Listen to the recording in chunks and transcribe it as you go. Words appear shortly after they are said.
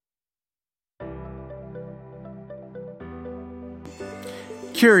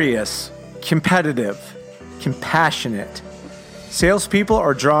Curious, competitive, compassionate. Salespeople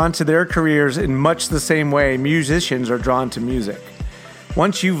are drawn to their careers in much the same way musicians are drawn to music.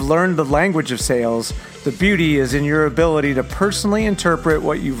 Once you've learned the language of sales, the beauty is in your ability to personally interpret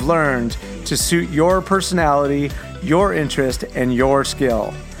what you've learned to suit your personality, your interest, and your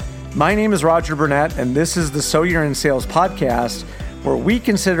skill. My name is Roger Burnett, and this is the So You're in Sales podcast, where we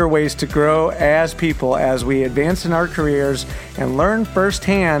consider ways to grow as people as we advance in our careers and learn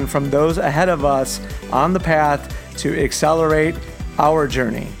firsthand from those ahead of us on the path to accelerate our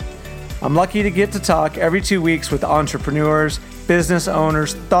journey. I'm lucky to get to talk every 2 weeks with entrepreneurs, business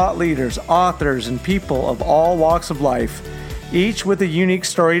owners, thought leaders, authors, and people of all walks of life, each with a unique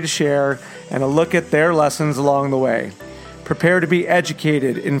story to share and a look at their lessons along the way. Prepare to be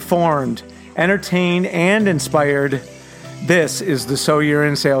educated, informed, entertained, and inspired. This is the So You're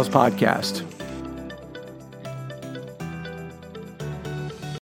in Sales podcast.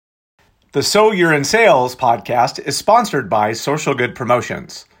 The So You're in Sales podcast is sponsored by Social Good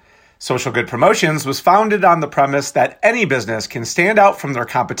Promotions. Social Good Promotions was founded on the premise that any business can stand out from their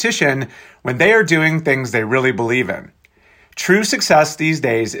competition when they are doing things they really believe in. True success these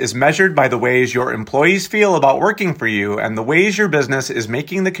days is measured by the ways your employees feel about working for you and the ways your business is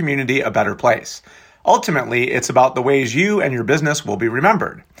making the community a better place. Ultimately, it's about the ways you and your business will be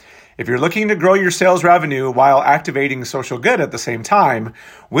remembered. If you're looking to grow your sales revenue while activating social good at the same time,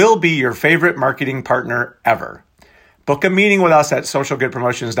 we'll be your favorite marketing partner ever. Book a meeting with us at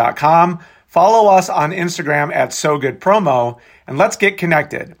socialgoodpromotions.com, follow us on Instagram at SoGoodPromo, and let's get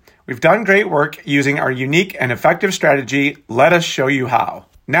connected. We've done great work using our unique and effective strategy. Let us show you how.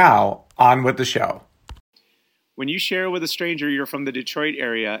 Now, on with the show. When you share with a stranger you're from the Detroit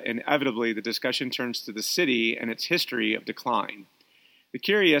area, inevitably the discussion turns to the city and its history of decline. The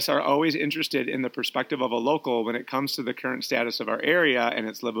curious are always interested in the perspective of a local when it comes to the current status of our area and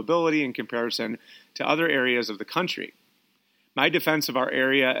its livability in comparison to other areas of the country. My defense of our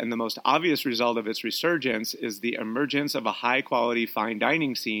area and the most obvious result of its resurgence is the emergence of a high-quality fine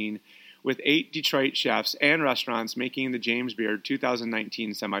dining scene with 8 Detroit chefs and restaurants making the James Beard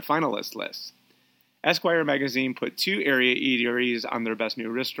 2019 semifinalist list. Esquire magazine put 2 area eateries on their best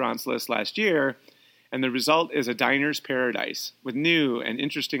new restaurants list last year, and the result is a diner's paradise, with new and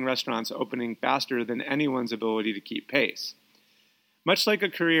interesting restaurants opening faster than anyone's ability to keep pace. Much like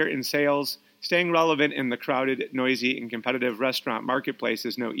a career in sales, staying relevant in the crowded, noisy, and competitive restaurant marketplace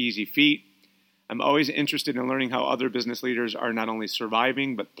is no easy feat. I'm always interested in learning how other business leaders are not only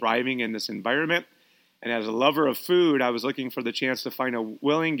surviving, but thriving in this environment. And as a lover of food, I was looking for the chance to find a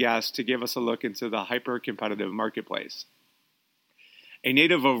willing guest to give us a look into the hyper-competitive marketplace. A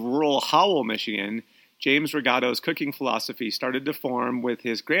native of rural Howell, Michigan, James Rigato's cooking philosophy started to form with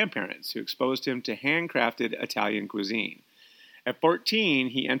his grandparents, who exposed him to handcrafted Italian cuisine. At 14,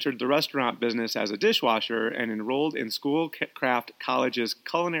 he entered the restaurant business as a dishwasher and enrolled in Schoolcraft College's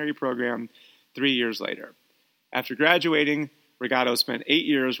culinary program 3 years later. After graduating, Rigato spent 8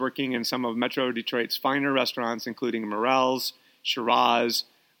 years working in some of Metro Detroit's finer restaurants, including Morel's, Shiraz,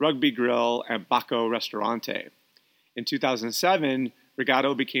 Rugby Grill, and Bacco Ristorante. In 2007,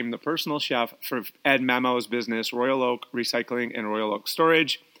 Rigato became the personal chef for Ed Memo's business, Royal Oak Recycling and Royal Oak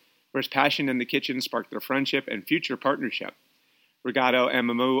Storage, where his passion in the kitchen sparked their friendship and future partnership. Rigato and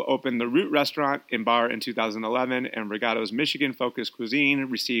Memu opened the Root Restaurant and Bar in 2011, and Rigato's Michigan-focused cuisine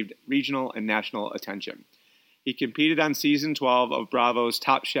received regional and national attention. He competed on Season 12 of Bravo's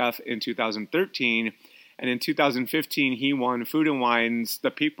Top Chef in 2013, and in 2015 he won Food & Wine's The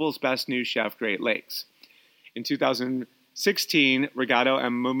People's Best New Chef Great Lakes. In 2016, Rigato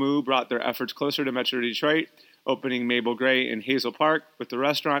and Memu brought their efforts closer to Metro Detroit, opening Mabel Gray in Hazel Park, with the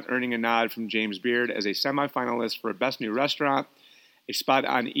restaurant earning a nod from James Beard as a semifinalist for Best New Restaurant, a spot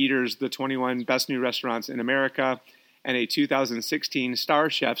on Eater's The 21 Best New Restaurants in America, and a 2016 Star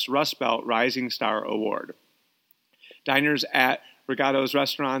Chef's Rust Belt Rising Star Award. Diners at Rigato's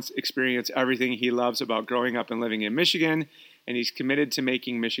restaurants experience everything he loves about growing up and living in Michigan, and he's committed to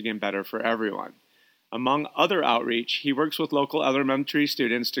making Michigan better for everyone. Among other outreach, he works with local elementary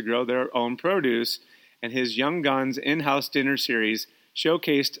students to grow their own produce, and his Young Guns in-house dinner series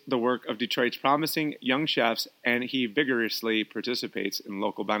showcased the work of Detroit's promising young chefs, and he vigorously participates in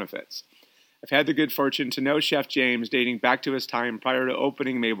local benefits. I've had the good fortune to know Chef James dating back to his time prior to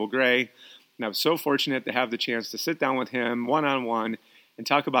opening Mabel Gray, and I was so fortunate to have the chance to sit down with him one-on-one and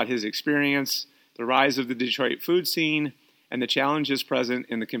talk about his experience, the rise of the Detroit food scene, and the challenges present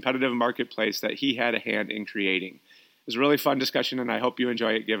in the competitive marketplace that he had a hand in creating. It was a really fun discussion, and I hope you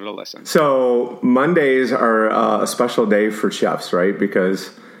enjoy it. Give it a listen. So Mondays are a special day for chefs, right?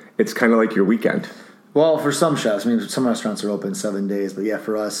 Because it's kind of like your weekend. Well, for some chefs, I mean, some restaurants are open 7 days, but yeah,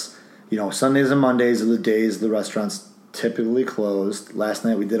 for us, Sundays and Mondays are the days the restaurants typically closed. Last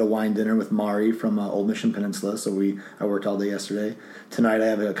night we did a wine dinner with Mari from Old Mission Peninsula, so I worked all day yesterday. Tonight I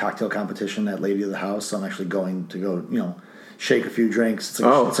have a cocktail competition at Lady of the House, so I'm actually going to go, shake a few drinks.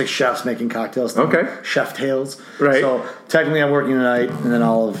 It's like chefs making cocktails. Okay. Chef tales. Right. So technically I'm working tonight, and then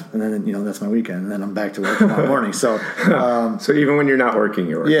that's my weekend, and then I'm back to work tomorrow morning. So so even when you're not working,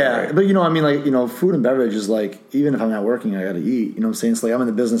 you're working. Yeah, right? But food and beverage is like, even if I'm not working, I got to eat. You know what I'm saying? It's like I'm in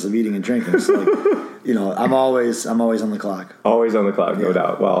the business of eating and drinking. So like, I'm always on the clock. Always on the clock, no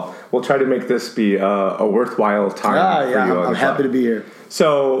doubt. Well, we'll try to make this be a worthwhile time for you. I'm happy to be here.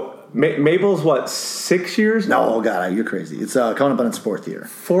 So Mabel's what, 6 years now? No, God, you're crazy. It's coming up on its 4th year.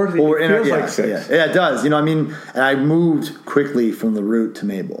 4th year? Well, feels like 6. Yeah, it does. And I moved quickly from the Root to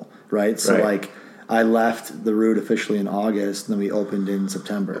Mabel, right? So like I left the Root officially in August, and then we opened in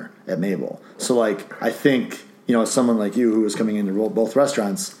September at Mabel. So like I think, as someone like you who was coming into both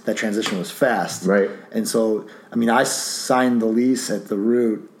restaurants, that transition was fast. Right. And so, I signed the lease at the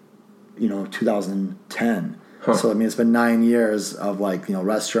Root, 2010. Huh. So it's been 9 years of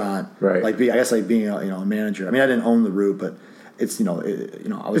restaurant, right? Like being a manager. I didn't own the Root, but it's I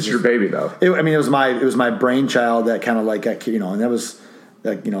was. It's your baby though. It was my brainchild that kind of and that was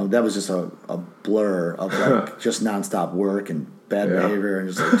that was just a blur of just nonstop work and bad behavior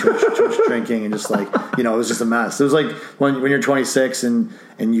and just too much drinking and just it was just a mess. It was like when you're 26 and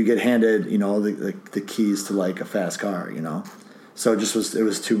you get handed the keys to a fast car, So it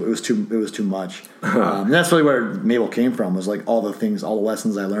was too much. And that's really where Mabel came from, was all the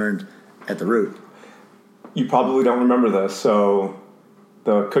lessons I learned at the Root. You probably don't remember this, so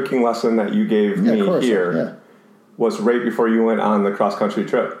the cooking lesson that you gave me here was right before you went on the cross-country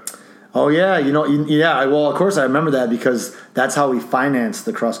trip. Oh, yeah. Well, of course I remember that, because that's how we financed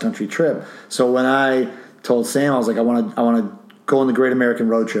the cross-country trip. So when I told Sam, I was like, I want to go on the Great American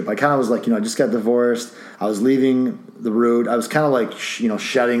Road Trip. I kind of was like, I just got divorced. I was leaving the Root. I was kind of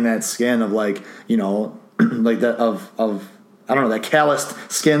shedding that skin of like that of I don't know, that calloused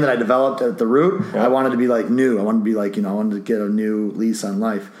skin that I developed at the Root. Yeah. I wanted to be new. I wanted to be I wanted to get a new lease on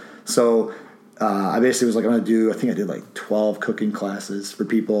life. So I basically was I'm going to do, I think I did 12 cooking classes for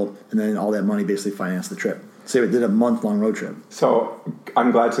people, and then all that money basically financed the trip. So we did a month-long road trip. So I'm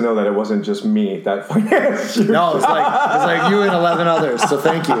glad to know that it wasn't just me that financed you. No, it's like you and 11 others. So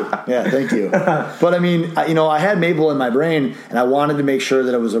thank you. Yeah, thank you. But I had Mabel in my brain, and I wanted to make sure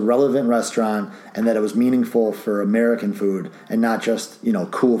that it was a relevant restaurant and that it was meaningful for American food and not just,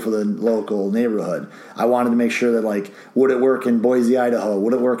 cool for the local neighborhood. I wanted to make sure that would it work in Boise, Idaho?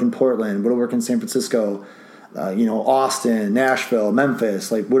 Would it work in Portland? Would it work in San Francisco? Austin, Nashville,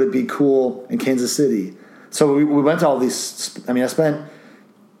 Memphis? Would it be cool in Kansas City? So we went to all these. I ended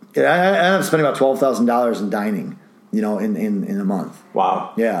up spending about $12,000 in dining, in a month.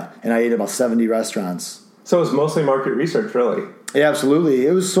 Wow. Yeah, and I ate about 70 restaurants. So it was mostly market research, really. Yeah, absolutely.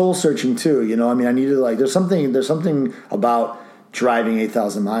 It was soul searching too. I needed there's something about driving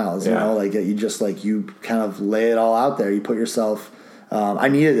 8,000 miles. You just you kind of lay it all out there. You put yourself. I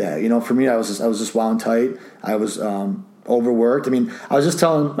needed that. For me, I was just wound tight. I was. Overworked. I was just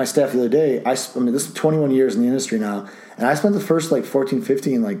telling my staff the other day, this is 21 years in the industry now, and I spent the first 14,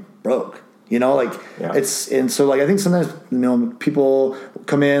 15 broke. It's, and so I think sometimes people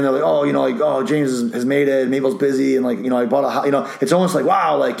come in, they're oh James has made it, Mabel's busy, and I bought a house. It's almost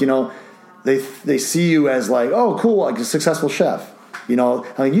wow, they see you as oh cool, a successful chef.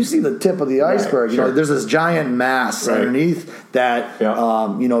 You see the tip of the iceberg. Right, sure. There's this giant mass underneath that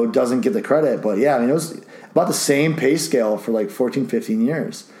doesn't get the credit. But yeah, it was about the same pay scale for 14, 15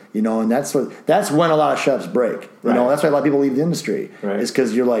 years. And that's when a lot of chefs break. That's why a lot of people leave the industry. Right. It's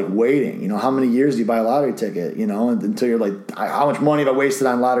because you're waiting. How many years do you buy a lottery ticket? Until you're how much money have I wasted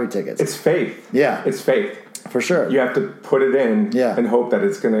on lottery tickets? It's faith. Yeah, it's faith for sure. You have to put it in and hope that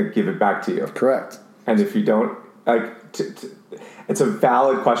it's going to give it back to you. Correct. And if you don't, it's a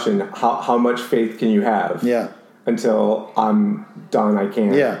valid question. How much faith can you have? Yeah. Until I'm done, I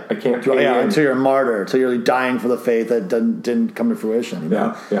can't. Yeah. I can't. Until you're a martyr, until you're dying for the faith that didn't come to fruition.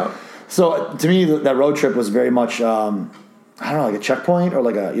 Yeah. So to me, that road trip was very much, a checkpoint, or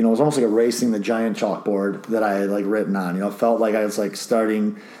it was almost like erasing the giant chalkboard that I had written on. It felt like I was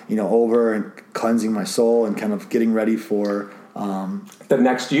starting, over and cleansing my soul and kind of getting ready for. The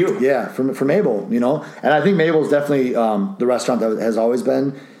next you. Yeah, for Mabel, and I think Mabel's definitely the restaurant that has always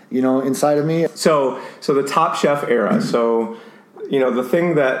been, inside of me. So the Top Chef era. So, the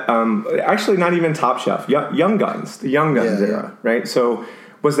thing that actually not even Top Chef, Young Guns, the Young Guns era, right? So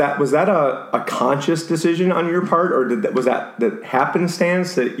was that a conscious decision on your part, or was that the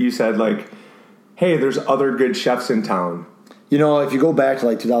happenstance that you said hey, there's other good chefs in town. You know, if you go back to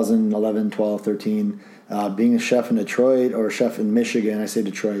like 2011, 12, 13, being a chef in Detroit or a chef in Michigan, I say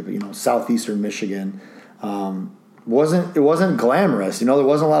Detroit, but, you know, southeastern Michigan, wasn't glamorous. You know, there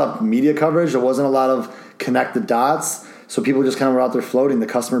wasn't a lot of media coverage. There wasn't a lot of connect the dots. So people just kind of were out there floating. The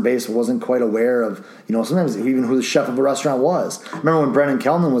customer base wasn't quite aware of, you know, sometimes even who the chef of a restaurant was. I remember when Brennan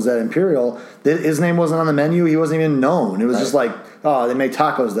Kellman was at Imperial, his name wasn't on the menu. He wasn't even known. It was just like, oh, they make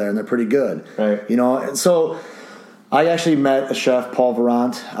tacos there and they're pretty good. Right. You know, and so I actually met a chef, Paul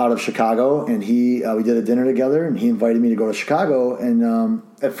Varant, out of Chicago, and we did a dinner together, and he invited me to go to Chicago. And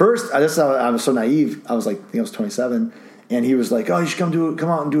at first, I was so naive. I was like, I think I was 27, and he was like, "Oh, you should come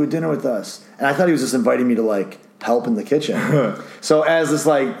out and do a dinner with us." And I thought he was just inviting me to like help in the kitchen. So as this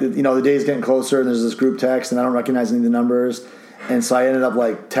like, you know, the day's getting closer, and there's this group text, and I don't recognize any of the numbers. And so I ended up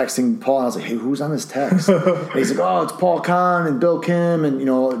like texting Paul, and I was like, "Hey, who's on this text?" And he's like, "Oh, it's Paul Kahn and Bill Kim and, you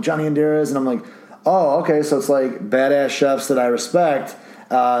know, Johnny Banderas." And I'm like, "Oh, okay." So it's like badass chefs that I respect,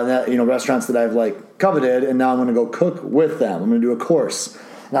 that, you know, restaurants that I've like coveted, and now I'm going to go cook with them. I'm going to do a course.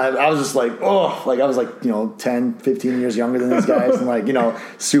 And I was just like, oh, like I was like, you know, 10, 15 years younger than these guys, and like, you know,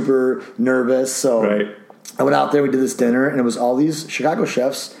 super nervous. So I went out there, we did this dinner, and it was all these Chicago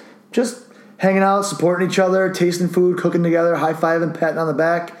chefs just hanging out, supporting each other, tasting food, cooking together, high-fiving, patting on the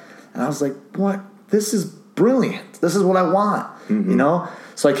back. And I was like, what? This is brilliant. This is what I want, you know?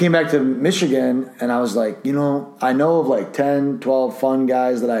 So I came back to Michigan, and I was like, you know, I know of like 10, 12 fun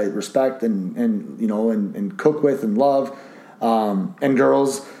guys that I respect and you know, and cook with and love, and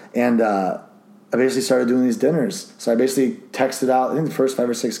girls. And I basically started doing these dinners. So I basically texted out, I think the first 5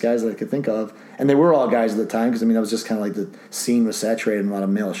 or 6 guys that I could think of, and they were all guys at the time, because I mean, that was just kind of like the scene was saturated in a lot of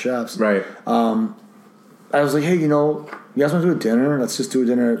male chefs. Right. I was like, hey, you know, you guys want to do a dinner? Let's just do a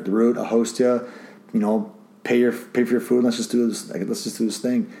dinner at the Root. I'll host you. You know, pay for your food. Let's just do this. Let's just do this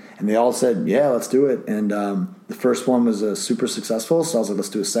thing. And they all said, yeah, let's do it. And the first one was super successful. So I was like, let's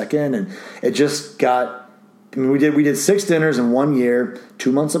do a second. And it just got. I mean, we did 6 dinners in 1 year,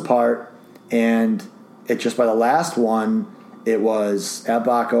 2 months apart, and it just by the last one, it was at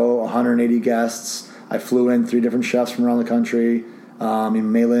Baco, 180 guests. I flew in 3 different chefs from around the country,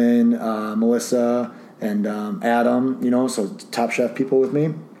 Malin, Melissa, and Adam. You know, so top chef people with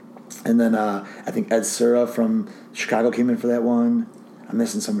me. And then I think Ed Sura from Chicago came in for that one. I'm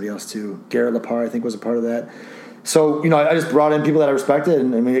missing somebody else too. Garrett Lepar, I think, was a part of that. So, you know, I just brought in people that I respected.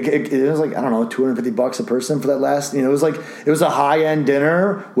 And I mean, it was like, I don't know, $250 a person for that last, you know, it was a high-end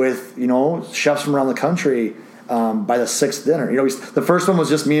dinner with, you know, chefs from around the country by the 6th dinner. You know, the first one was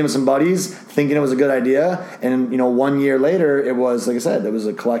just me and some buddies thinking it was a good idea. And, you know, 1 year later, it was, like I said, it was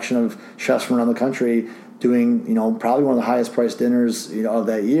a collection of chefs from around the country doing, you know, probably one of the highest priced dinners, you know, of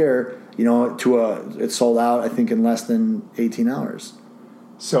that year, you know, it sold out, I think, in less than 18 hours.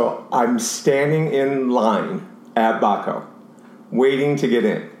 So I'm standing in line at Baco, waiting to get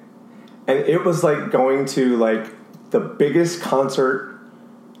in. And it was like going to like the biggest concert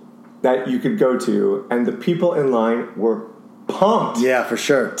that you could go to, and the people in line were pumped. Yeah, for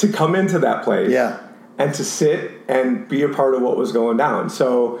sure. To come into that place. Yeah. And to sit and be a part of what was going down.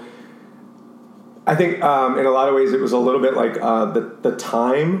 So I think in a lot of ways it was a little bit like the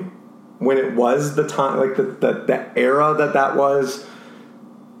time when it was the time, like the era that was.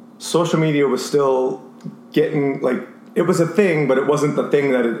 Social media was still getting, like, it was a thing, but it wasn't the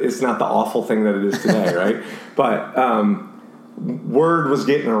thing that it's not the awful thing that it is today, right? But word was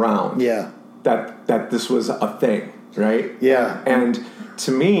getting around. Yeah. That this was a thing, right? Yeah. And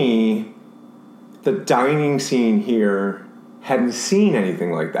to me, the dining scene here hadn't seen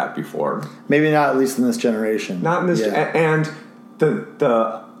anything like that before. Maybe not, at least in this generation. Not in this, and the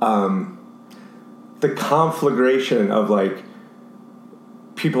conflagration of like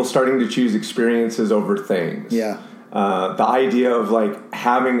people starting to choose experiences over things. Yeah. The idea of like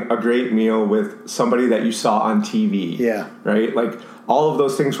having a great meal with somebody that you saw on TV. Yeah. Right? Like all of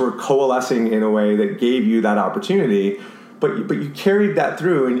those things were coalescing in a way that gave you that opportunity, but you carried that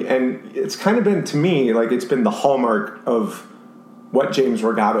through, and it's kind of been, to me, like it's been the hallmark of what James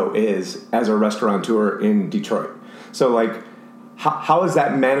Morgado is as a restaurateur in Detroit. So like how has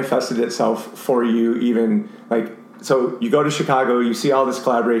that manifested itself for you, even like, so you go to Chicago, you see all this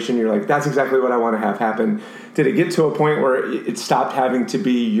collaboration, you're like, that's exactly what I want to have happen. Did it get to a point where it stopped having to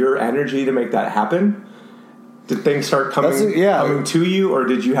be your energy to make that happen? Did things start coming to you, or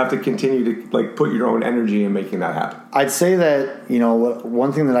did you have to continue to like put your own energy in making that happen? I'd say that, you know,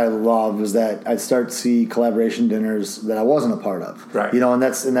 one thing that I loved was that I'd start to see collaboration dinners that I wasn't a part of. Right. You know, and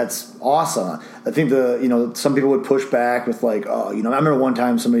that's awesome. I think some people would push back with like, oh, you know, I remember one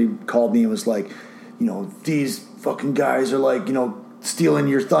time somebody called me and was like, you know, these fucking guys are like, you know, stealing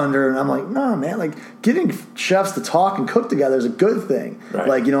your thunder. And I'm like, no, man, like getting chefs to talk and cook together is a good thing. Right.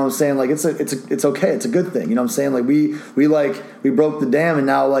 Like, you know what I'm saying? Like it's okay. It's a good thing. You know what I'm saying? Like we broke the dam and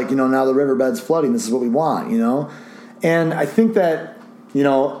now like, you know, now the riverbed's flooding. This is what we want, you know? And I think that, you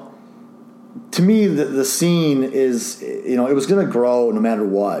know, to me, the scene is, you know, it was going to grow no matter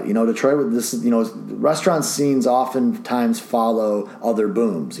what. You know, Detroit with this, you know, restaurant scenes oftentimes follow other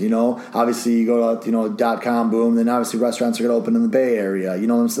booms. You know, obviously you go to, you know, .com boom, then obviously restaurants are going to open in the Bay Area. You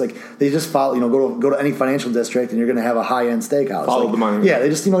know what I'm saying? Like they just follow. You know, go to any financial district and you're going to have a high end steakhouse. Follow the money. Yeah, they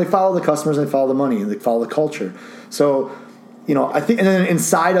just, you know, they follow the customers and they follow the money and they follow the culture. So, you know, I think, and then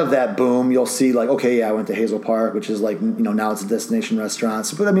inside of that boom, you'll see like, okay, yeah, I went to Hazel Park, which is like, you know, now it's a destination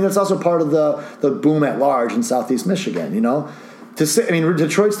restaurant. But I mean, that's also part of the boom at large in Southeast Michigan. You know, I mean,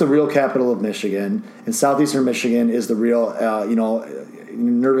 Detroit's the real capital of Michigan, and Southeastern Michigan is the real, you know,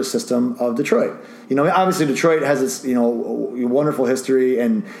 nervous system of Detroit. You know, obviously Detroit has its, you know, wonderful history,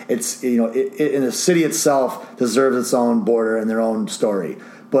 and it's, you know, and the city itself deserves its own border and their own story,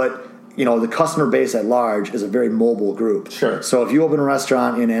 but. You know, the customer base at large is a very mobile group. Sure. So if you open a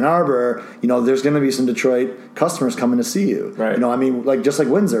restaurant in Ann Arbor, you know, there's going to be some Detroit customers coming to see you. Right. You know, I mean, like just like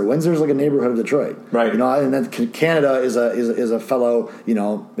Windsor. Windsor's like a neighborhood of Detroit. Right. You know, and then Canada is a fellow, you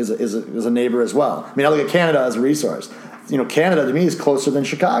know, is a neighbor as well. I mean, I look at Canada as a resource. You know, Canada to me is closer than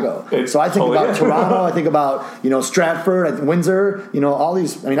Chicago. So I think about Toronto. I think about, you know, Stratford, Windsor. You know, all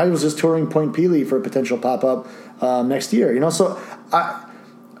these. I mean, I was just touring Point Pelee for a potential pop up next year. You know, so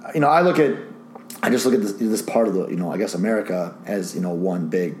I just look at this part of the, you know, I guess America as, you know, one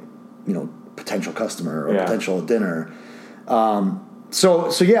big, you know, potential customer or potential dinner.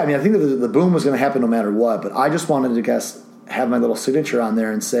 So yeah, I mean, I think that the boom was going to happen no matter what, but I just wanted to have my little signature on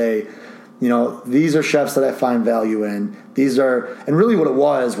there and say, you know, these are chefs that I find value in. These are, and really what it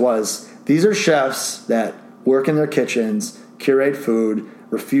was these are chefs that work in their kitchens, curate food,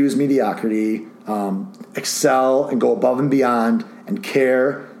 refuse mediocrity, excel and go above and beyond and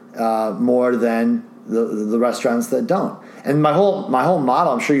care more than the restaurants that don't. And my whole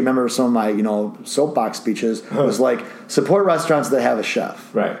motto, I'm sure you remember some of my, you know, soapbox speeches, was like, support restaurants that have a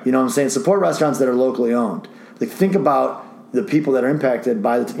chef. Right. You know what I'm saying? Support restaurants that are locally owned. Like, think about the people that are impacted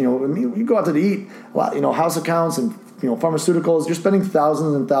by the, you know, I mean, you go out to eat a lot, you know, house accounts and, you know, pharmaceuticals, you're spending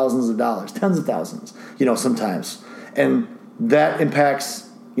thousands and thousands of dollars, tens of thousands, you know, sometimes. And that impacts,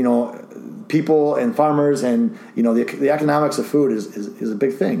 you know, people and farmers, and you know the economics of food is a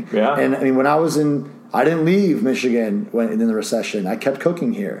big thing. Yeah. And I mean, when I didn't leave Michigan in the recession. I kept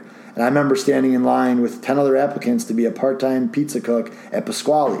cooking here, and I remember standing in line with 10 other applicants to be a part-time pizza cook at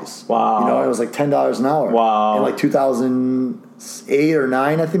Pasquale's. Wow. You know, it was like $10 an hour. Wow. In like 2008 or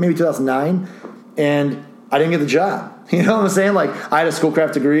 9, I think maybe 2009, and I didn't get the job. You know what I'm saying? Like, I had a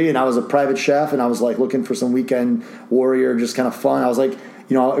Schoolcraft degree, and I was a private chef, and I was like looking for some weekend warrior, just kind of fun. I was like,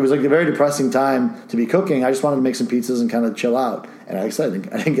 you know, it was like a very depressing time to be cooking. I just wanted to make some pizzas and kind of chill out. And like I said,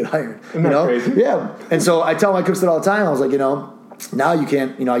 I didn't get hired. Isn't that crazy? Yeah. And so I tell my cooks that all the time. I was like, you know, now you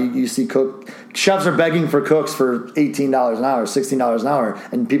can't, you know, you see chefs are begging for cooks for $18 an hour, $16 an hour,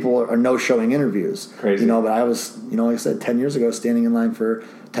 and people are no-showing interviews. Crazy. You know, but I was, you know, like I said, 10 years ago, standing in line for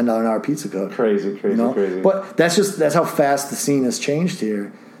 $10 an hour pizza cook. Crazy. You know? But that's how fast the scene has changed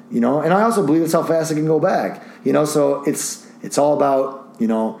here. You know, and I also believe it's how fast it can go back. You know, so it's all about, you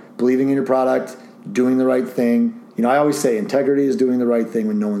know, believing in your product, doing the right thing. You know, I always say integrity is doing the right thing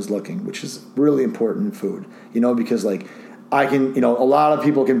when no one's looking, which is really important in food. You know, because like I can, you know, a lot of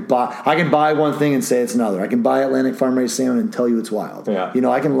people I can buy one thing and say it's another. I can buy Atlantic farm raised salmon and tell you it's wild. Yeah. You know,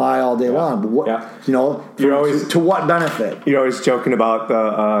 I can lie all day long, but what, you know, to what benefit? You're always joking about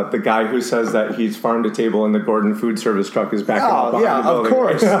the guy who says that he's farm to table and the Gordon food service truck is backing up behind the building. Of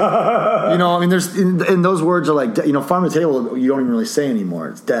course. You know, I mean, there's, and those words are like, you know, farm to table, you don't even really say anymore.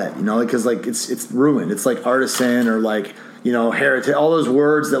 It's dead, you know, because like it's ruined. It's like artisan or like, you know, heritage, all those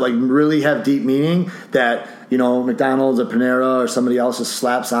words that like really have deep meaning that, you know, McDonald's or Panera or somebody else just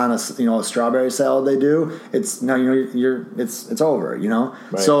slaps on a strawberry salad they do. It's no, you know, it's over, you know?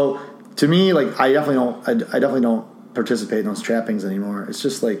 Right. So to me, like, I definitely don't participate in those trappings anymore. It's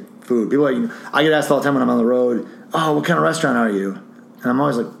just like food. People I get asked all the time when I'm on the road, oh, what kind of restaurant are you? And I'm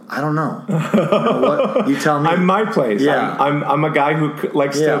always like, I don't know. You know what? You tell me. I'm my place. Yeah. I'm a guy who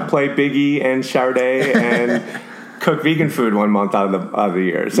likes to play Biggie and Sade and cook vegan food 1 month out of the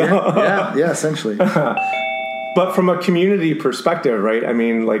year. So. Yeah, essentially. But from a community perspective, right? I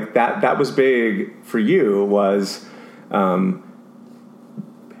mean, like that was big for you, was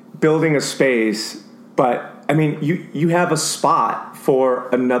building a space. But I mean, you have a spot for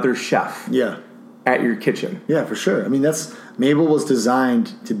another chef. Yeah. At your kitchen. Yeah, for sure. I mean, Mabel was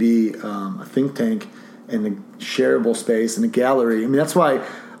designed to be a think tank and the shareable space and the gallery. I mean, that's why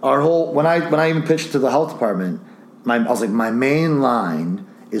our whole when I even pitched to the health department, I was like, my main line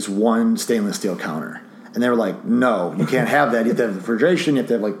is one stainless steel counter. And they were like, no, you can't have that. You have to have refrigeration. You have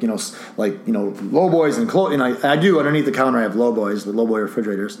to have low boys and clothes. And I do underneath the counter. I have low boys, the low boy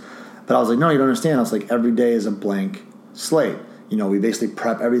refrigerators. But I was like, no, you don't understand. I was like, every day is a blank slate. We basically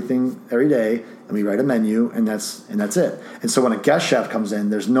prep everything every day, and we write a menu, and that's it. And so when a guest chef comes in,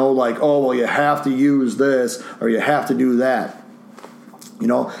 there's no like, oh, well, you have to use this or you have to do that. I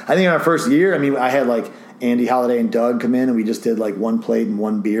think in our first year, I had like Andy Holiday and Doug come in, and we just did like one plate and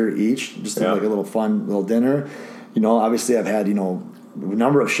one beer each, just did like a little fun little dinner. Obviously I've had, a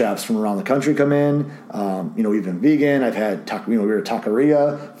number of chefs from around the country come in. We've been vegan. I've had, we were at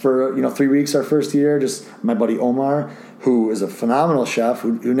Taqueria for, 3 weeks our first year. Just my buddy Omar, who is a phenomenal chef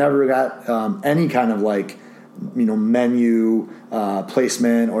who never got any kind of like, menu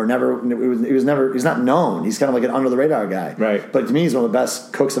placement or he's not known. He's kind of like an under the radar guy. Right. But to me, he's one of the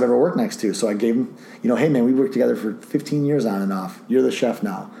best cooks I've ever worked next to. So I gave him, hey man, we worked together for 15 years on and off. You're the chef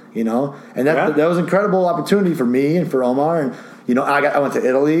now, and that was an incredible opportunity for me and for Omar. And, I went to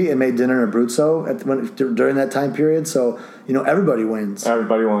Italy and made dinner in Abruzzo during that time period. So, everybody wins.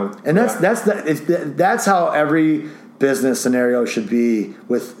 Everybody won. And that's how every business scenario should be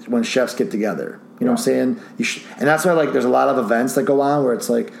when chefs get together. You know what I'm saying? And that's why there's a lot of events that go on where it's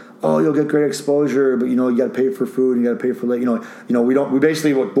like, oh, you'll get great exposure, but you got to pay for food, and you got to pay for we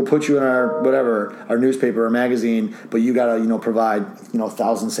basically we'll put you in our newspaper or magazine, but you got to provide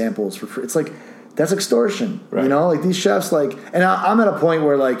 1,000 samples for free. It's like that's extortion, right. These chefs and I'm at a point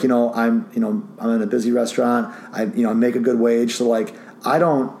where I'm in a busy restaurant, I make a good wage, so I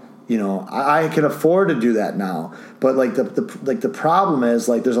don't. I can afford to do that now, but the problem is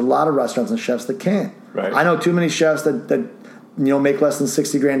there's a lot of restaurants and chefs that can't. Right. I know too many chefs that make less than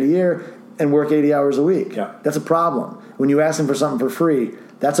 $60,000 a year and work 80 hours a week. Yeah. That's a problem. When you ask them for something for free,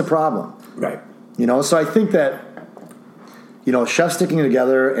 that's a problem. Right. So I think that chefs sticking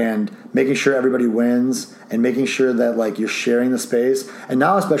together and making sure everybody wins and making sure that you're sharing the space, and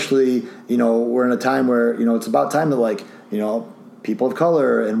now especially we're in a time where it's about time that people of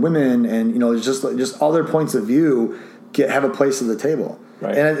color and women and just all their points of view have a place at the table.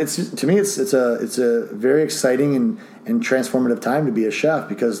 Right. And it's to me it's a very exciting and transformative time to be a chef,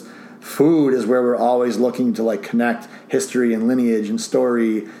 because food is where we're always looking to connect history and lineage and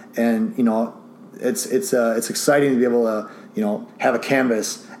story, and it's exciting to be able to have a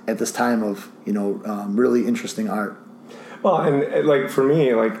canvas at this time of really interesting art. Well, and for me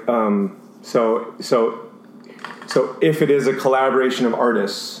So if it is a collaboration of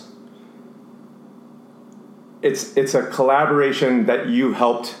artists, it's a collaboration that you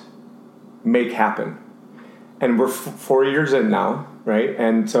helped make happen. And we're 4 years in now, right?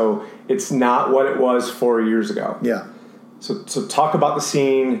 And so it's not what it was 4 years ago. Yeah. So talk about the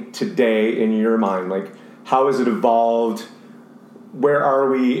scene today in your mind. How has it evolved? Where are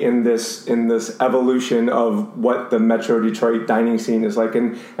we in this evolution of what the Metro Detroit dining scene is like?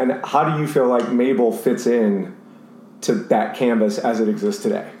 And how do you feel like Mabel fits in to that canvas as it exists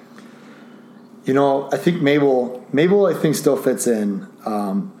today? I think Mabel still fits in.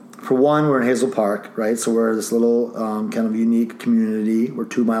 For one, we're in Hazel Park, right? So we're this little kind of unique community. We're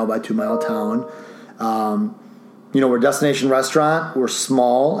 2 mile by 2 mile town. We're a destination restaurant. We're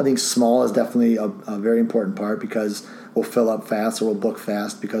small. I think small is definitely a very important part, because we'll fill up fast or we'll book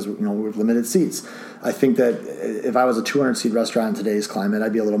fast because we have limited seats. I think that if I was a 200-seat restaurant in today's climate,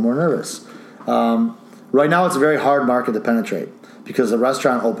 I'd be a little more nervous. Right now, it's a very hard market to penetrate because the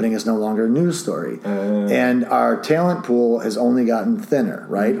restaurant opening is no longer a news story. And our talent pool has only gotten thinner,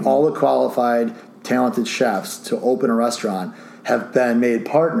 right? Mm-hmm. All the qualified, talented chefs to open a restaurant have been made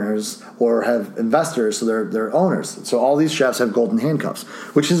partners or have investors, so they're owners. So all these chefs have golden handcuffs,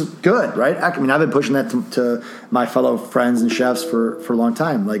 which is good, right? I've been pushing that to my fellow friends and chefs for a long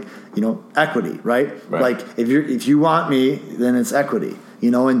time. Equity, right? If you want me, then it's equity.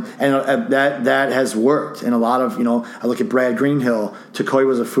 And that has worked. And a lot of, I look at Brad Greenhill. Takoi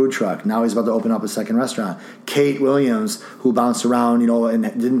was a food truck. Now he's about to open up a second restaurant. Kate Williams, who bounced around, and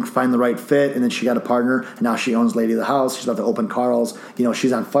didn't find the right fit, and then she got a partner, and now she owns Lady of the House. She's about to open Carl's.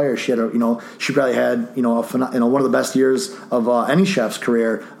 She's on fire. She had she probably had, one of the best years of any chef's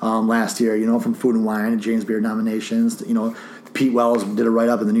career last year, from Food and Wine and James Beard nominations. Pete Wells did a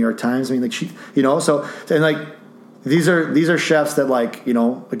write-up in the New York Times. These are chefs that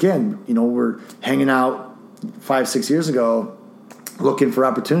we're hanging out 5-6 years ago looking for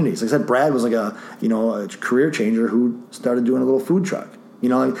opportunities. Like I said, Brad was a career changer who started doing a little food truck.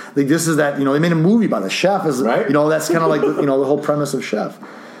 This is that, they made a movie about it. Chef is, right. That's kind of the whole premise of Chef.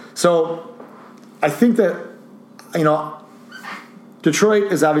 So I think that,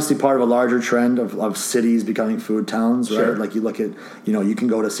 Detroit is obviously part of a larger trend of cities becoming food towns, right? Sure. Like you look at, you can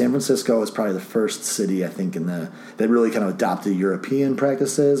go to San Francisco. It's probably the first city, I think, that really kind of adopted European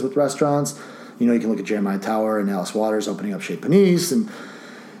practices with restaurants. You can look at Jeremiah Tower and Alice Waters opening up Chez Panisse, and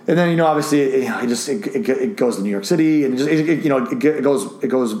then obviously it goes to New York City, and it goes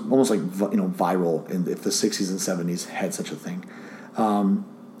almost like viral in the 60s and 70s had such a thing, and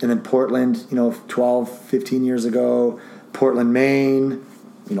then Portland 12, 15 years ago. Portland, Maine,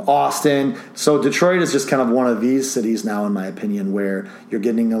 Austin. So Detroit is just kind of one of these cities now, in my opinion, where you're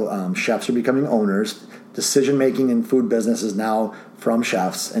getting chefs are becoming owners. Decision making in food business is now from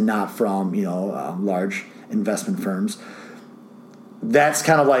chefs and not from large investment firms. That's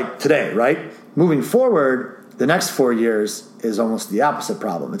kind of like today, right? Moving forward, the next 4 years is almost the opposite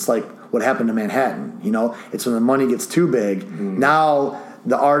problem. It's like what happened to Manhattan. It's when the money gets too big. Mm-hmm. Now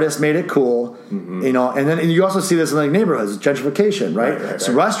the artist made it cool, and then you also see this in like neighborhoods, gentrification, right?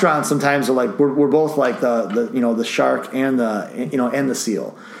 So restaurants sometimes are like we're both like the shark and the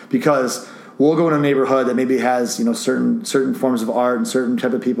seal, because we'll go in a neighborhood that maybe has certain forms of art and certain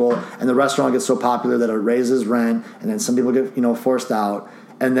type of people, and the restaurant gets so popular that it raises rent, and then some people get forced out.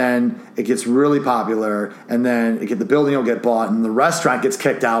 And then it gets really popular, and then the building will get bought, and the restaurant gets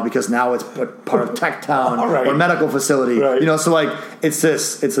kicked out because now it's part of tech town or medical facility. Right. So like it's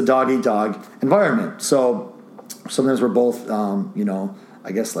a dog eat dog environment. So sometimes we're both,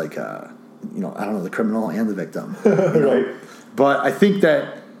 I guess like I don't know, the criminal and the victim. Right. But I think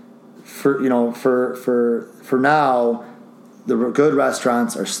that for now, the good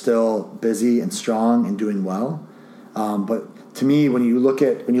restaurants are still busy and strong and doing well, but. To me, when you look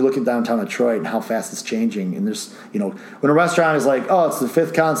at downtown Detroit and how fast it's changing, and there's when a restaurant is like, oh, it's the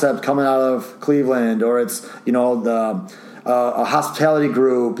fifth concept coming out of Cleveland, or it's a hospitality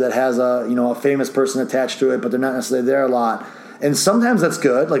group that has a famous person attached to it, but they're not necessarily there a lot. And sometimes that's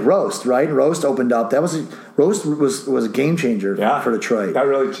good, like Roast, right? Roast opened up. Roast was a game changer for Detroit. That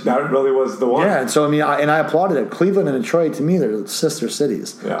really was the one. Yeah, and so I applauded it. Cleveland and Detroit, to me, they're sister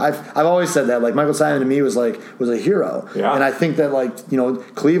cities. Yeah. I've always said that. Like Michael Simon to me was a hero. Yeah. And I think that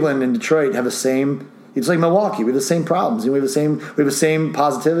Cleveland and Detroit have the same. It's like Milwaukee. We have the same problems. We have the same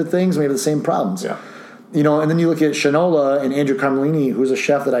positive things. And we have the same problems. Yeah. And then you look at Shinola and Andrew Carmelini, who's a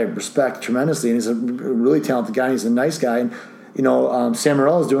chef that I respect tremendously, and he's a really talented guy. And he's a nice guy, and Sam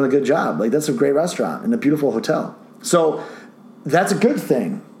Morello is doing a good job. Like, that's a great restaurant and a beautiful hotel. So that's a good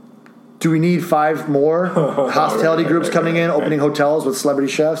thing. Do we need 5 more hospitality groups coming in, opening hotels with celebrity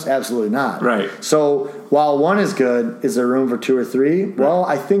chefs? Absolutely not. Right. So while 1 is good, is there room for 2 or 3? Right. Well,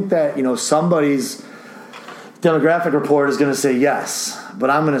 I think that, somebody's demographic report is going to say yes, but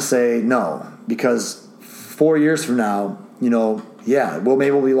I'm going to say no, because 4 years from now,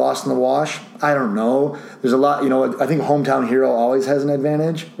 maybe we'll be lost in the wash. I don't know. There's a lot, I think hometown hero always has an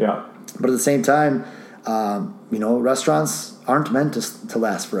advantage. Yeah. But at the same time, restaurants aren't meant to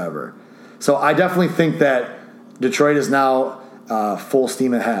last forever. So I definitely think that Detroit is now full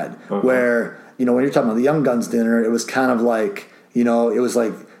steam ahead. Where, when you're talking about the Young Guns dinner, it was kind of like, it was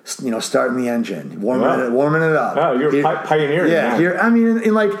like, starting the engine, warming it up. Oh, you're pioneering. Yeah.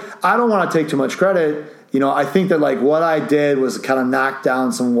 I don't want to take too much credit. I think that what I did was kind of knock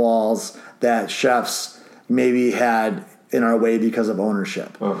down some walls that chefs maybe had in our way because of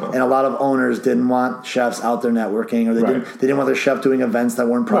ownership. And a lot of owners didn't want chefs out there networking, or they didn't want their chef doing events that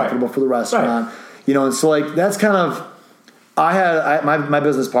weren't profitable for the restaurant. And so that's kind of, my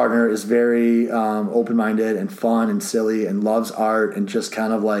business partner is very open-minded and fun and silly and loves art and just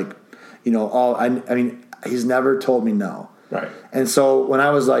kind of he's never told me no. Right. And so when I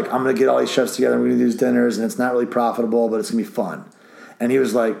was like, I'm going to get all these chefs together, and we're going to do these dinners, and it's not really profitable, but it's going to be fun. And he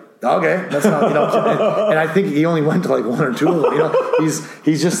was like, okay, that's not, and I think he only went to 1 or 2 of them.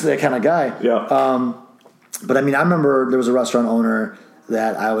 He's just that kind of guy. Yeah. But I remember there was a restaurant owner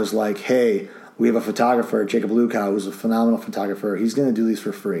that I was like, hey, we have a photographer, Jacob Lukow, who's a phenomenal photographer. He's going to do these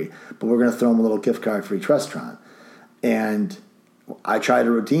for free, but we're going to throw him a little gift card for each restaurant. And I tried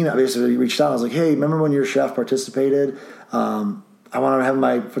to redeem it. I basically reached out. I was like, hey, remember when your chef participated? I want to have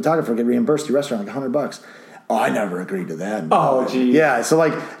my photographer get reimbursed your restaurant $100. Oh, I never agreed to that. Oh, geez. Yeah. So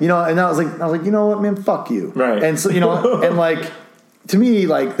and I was like, you know what, man, fuck you. Right. And so, and to me,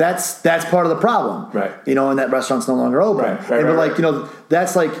 that's part of the problem. Right. And that restaurant's no longer open. Right.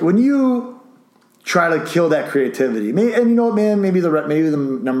 That's when you try to kill that creativity. And maybe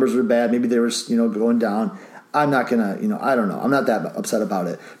the numbers were bad. Maybe they were, going down. I'm not gonna, I don't know. I'm not that upset about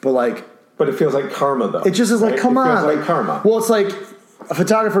it. But it feels like karma, though. It just is come on. It feels like karma. Well, it's like a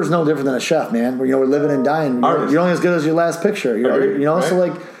photographer is no different than a chef, man. We're living and dying. You're only as good as your last picture. Agreed, So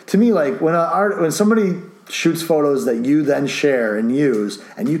to me, like when somebody shoots photos that you then share and use,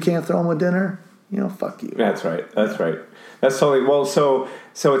 and you can't throw them with dinner, fuck you. That's right. That's totally, well, so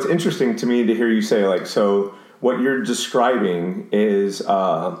it's interesting to me to hear you say, like, so what you're describing is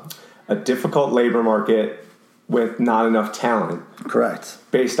a difficult labor market with not enough talent. Correct.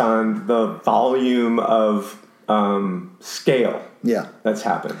 Based on the volume of scale that's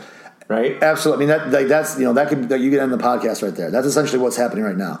happened. Right? Absolutely. I mean, that's that could you could end the podcast right there. That's essentially what's happening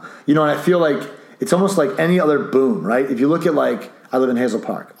right now. And I feel like it's almost like any other boom, right? If you look at, like, I live in Hazel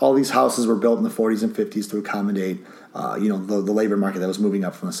Park. All these houses were built in the 40s and 50s to accommodate, the labor market that was moving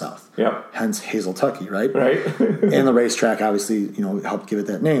up from the south. Yep. Hence Hazel-Tucky, right? Right. And the racetrack obviously, helped give it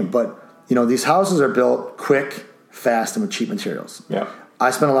that name. But these houses are built quick, fast, and with cheap materials. Yeah.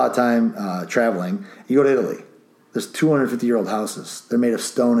 I spent a lot of time traveling. You go to Italy. There's 250-year-old houses. They're made of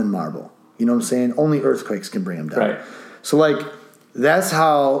stone and marble. You know what I'm saying? Only earthquakes can bring them down. Right. So, like, that's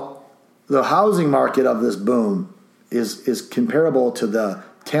how the housing market of this boom is comparable to the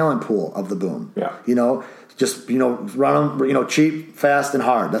talent pool of the boom. Yeah. Just, run them, cheap, fast, and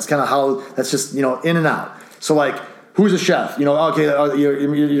hard. That's kind of how, that's just, in and out. So, like, who's a chef? Okay,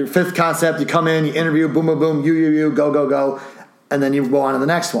 your fifth concept, you come in, you interview, boom, boom, boom, you, go, go, go. And then you go on to the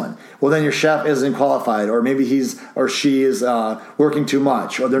next one. Well, then your chef isn't qualified, or maybe he's or she is working too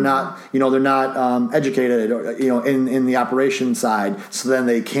much, or they're not, educated, or in the operation side. So then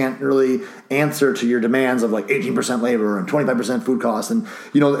they can't really answer to your demands of like 18% labor and 25% food costs, and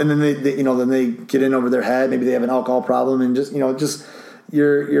and then they get in over their head. Maybe they have an alcohol problem, and just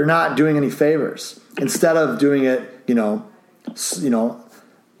you're not doing any favors. Instead of doing it,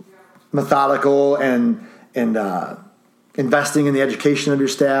 methodical and investing in the education of your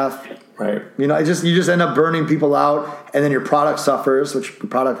staff. Right. You just end up burning people out, and then your product suffers, which the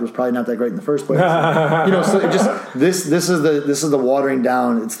product was probably not that great in the first place. So it just this is the watering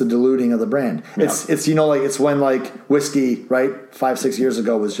down. It's the diluting of the brand. Yeah. It's it's when like whiskey, right, 5-6 years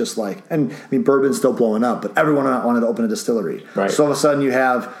ago was just like, and I mean bourbon's still blowing up, but everyone wanted to open a distillery. Right. So all of a sudden you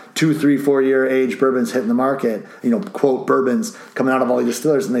have 2, 3, 4 year age bourbons hitting the market. Quote bourbons coming out of all these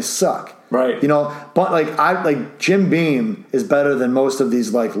distillers, and they suck. Right. But like Jim Beam is better than most of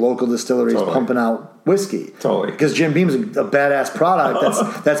these like local distilleries pumping out whiskey. Totally. Because Jim Beam's a badass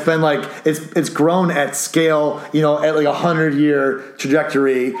product that's been like it's grown at scale, at like 100-year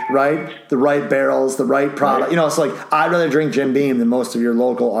trajectory, right? The right barrels, the right product. Right. It's like I'd rather drink Jim Beam than most of your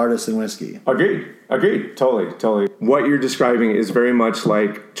local artisan whiskey. Agreed. Totally. What you're describing is very much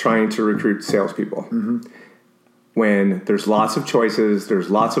like trying to recruit salespeople. Mm-hmm. When there's lots of choices, there's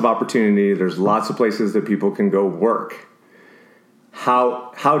lots of opportunity, there's lots of places that people can go work.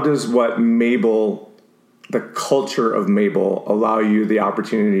 How does the culture of Mabel allow you the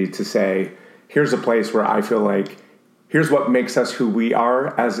opportunity to say, here's a place where I feel like, here's what makes us who we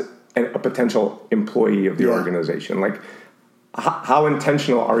are as a potential employee of the organization? Like, how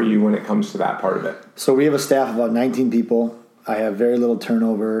intentional are you when it comes to that part of it? So we have a staff of about 19 people. I have very little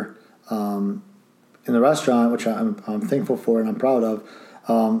turnover. In the restaurant, which I'm thankful for and I'm proud of,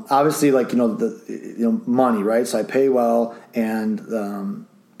 obviously, like money, right? So I pay well, and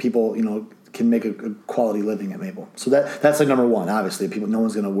people, can make a quality living at Mabel. So that's like number one. Obviously, no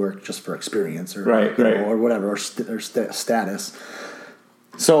one's going to work just for experience or or whatever or status.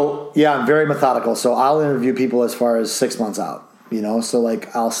 So yeah, I'm very methodical. So I'll interview people as far as 6 months out. So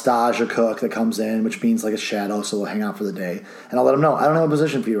like I'll stage a cook that comes in, which means like a shadow, so they'll hang out for the day, and I'll let them know I don't have a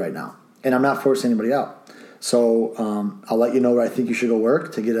position for you right now. And I'm not forcing anybody out. So I'll let you know where I think you should go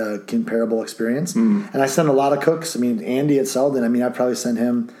work to get a comparable experience. Mm. And I send a lot of cooks. I mean, Andy at Selden, I probably sent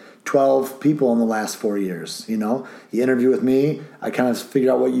him 12 people in the last 4 years. You interview with me. I kind of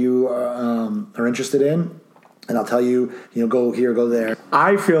figure out what you are interested in. And I'll tell you, go here, go there.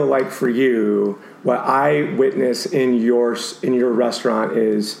 I feel like for you, what I witness in your restaurant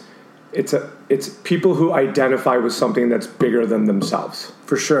is it's people who identify with something that's bigger than themselves.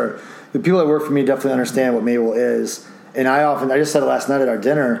 For sure. The people that work for me definitely understand what Mabel is. And I just said it last night at our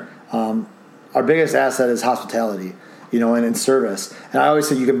dinner, our biggest asset is hospitality, and in service. And I always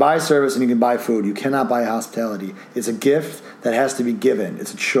say you can buy service and you can buy food. You cannot buy hospitality. It's a gift that has to be given.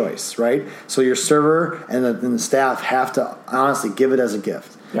 It's a choice, right? So your server and the staff have to honestly give it as a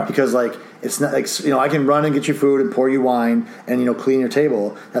gift. Yeah. Because like it's not like I can run and get you food and pour you wine and clean your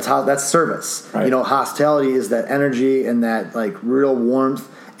table. That's service. Right. Hospitality is that energy and that like real warmth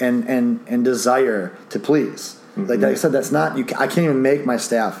and desire to please. Mm-hmm. Like I said, that's not I can't even make my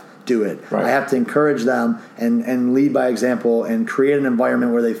staff do it. Right. I have to encourage them and lead by example and create an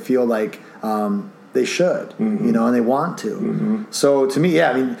environment where they feel like they should, and they want to. So to me,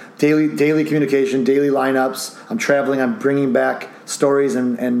 daily communication, daily lineups. I'm traveling. I'm bringing back stories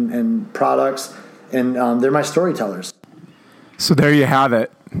and products, and they're my storytellers. So there you have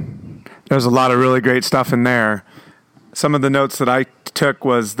it. There's a lot of really great stuff in there. Some of the notes that I took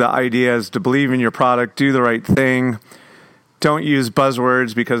was the idea is to believe in your product, do the right thing. Don't use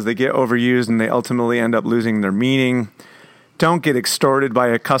buzzwords because they get overused and they ultimately end up losing their meaning. Don't get extorted by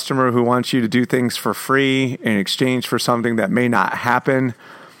a customer who wants you to do things for free in exchange for something that may not happen.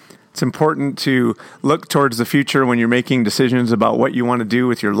 It's important to look towards the future when you're making decisions about what you want to do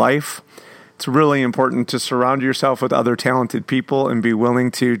with your life. It's really important to surround yourself with other talented people and be willing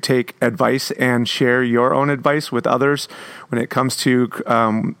to take advice and share your own advice with others when it comes to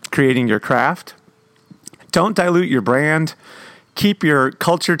creating your craft. Don't dilute your brand. Keep your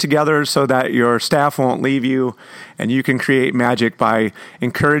culture together so that your staff won't leave you, and you can create magic by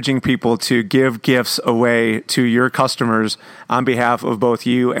encouraging people to give gifts away to your customers on behalf of both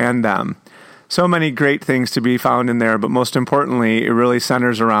you and them. So many great things to be found in there, but most importantly, it really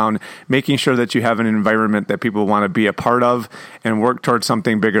centers around making sure that you have an environment that people want to be a part of and work towards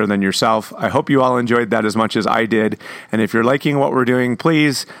something bigger than yourself. I hope you all enjoyed that as much as I did. And if you're liking what we're doing,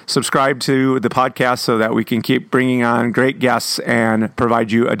 please subscribe to the podcast so that we can keep bringing on great guests and provide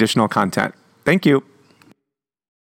you additional content. Thank you.